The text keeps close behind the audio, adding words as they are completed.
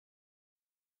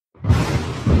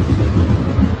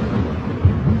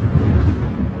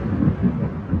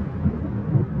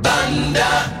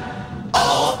thunder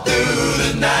all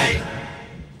through the night.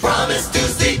 Promise to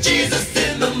see Jesus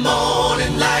in the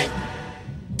morning light.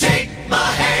 Take my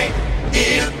hand,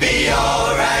 it'll be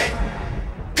alright.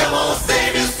 Come on,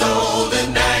 save your soul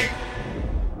tonight.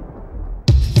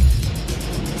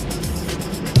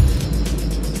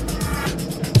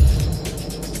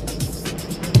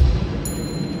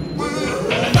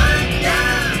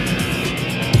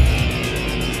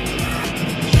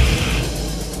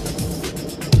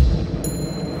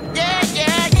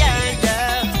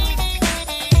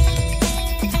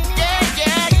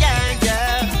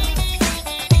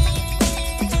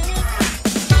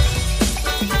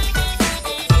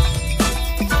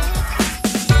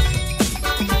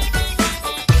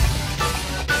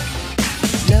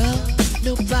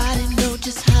 Nobody know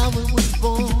just how it was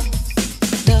born.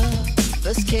 Love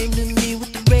first came to me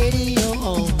with the radio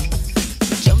on.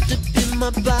 Jumped up in my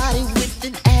body with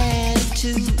an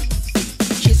attitude.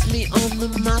 Kissed me on the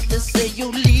mouth and said,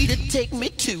 "Your leader, take me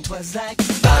to." 'Twas like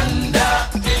Thunder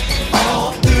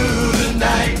all through the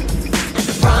night.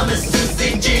 Promise to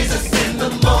see Jesus in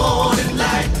the morning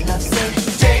light. love said,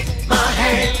 Take my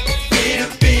hand,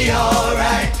 it'll be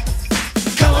alright.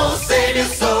 Come on, save your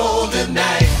soul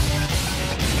tonight.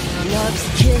 love's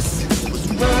kiss was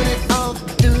running all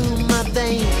through my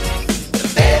veins.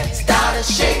 The bed started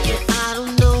shaking. I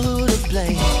don't know who to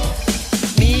blame.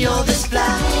 Me or this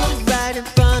fly right in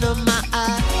front of my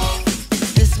eye.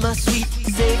 Is this my sweet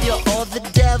savior or the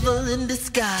devil in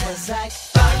disguise? 'Twas like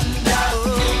Thunder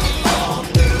all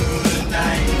through the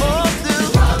night. all through.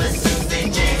 Promise to see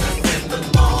Jesus in the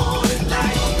morning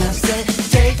light. Love said,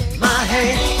 Take my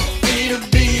hand, it'll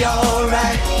be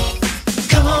alright.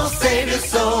 Come on, save your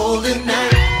soul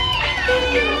tonight.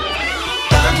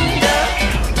 Thunder.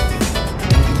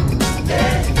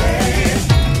 Yeah, yeah.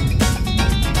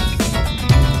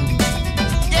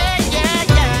 yeah, yeah,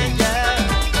 yeah,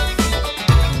 yeah.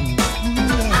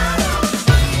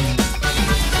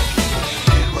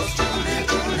 It was truly,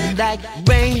 truly. Like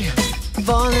rain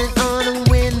falling on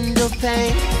a window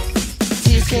pane.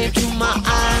 Tears came to my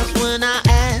eyes when I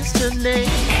asked her name.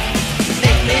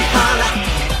 Make me holler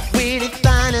when it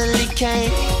finally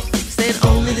came. Said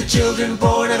only the children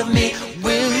born out of me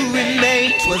will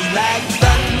remain. 'Twas like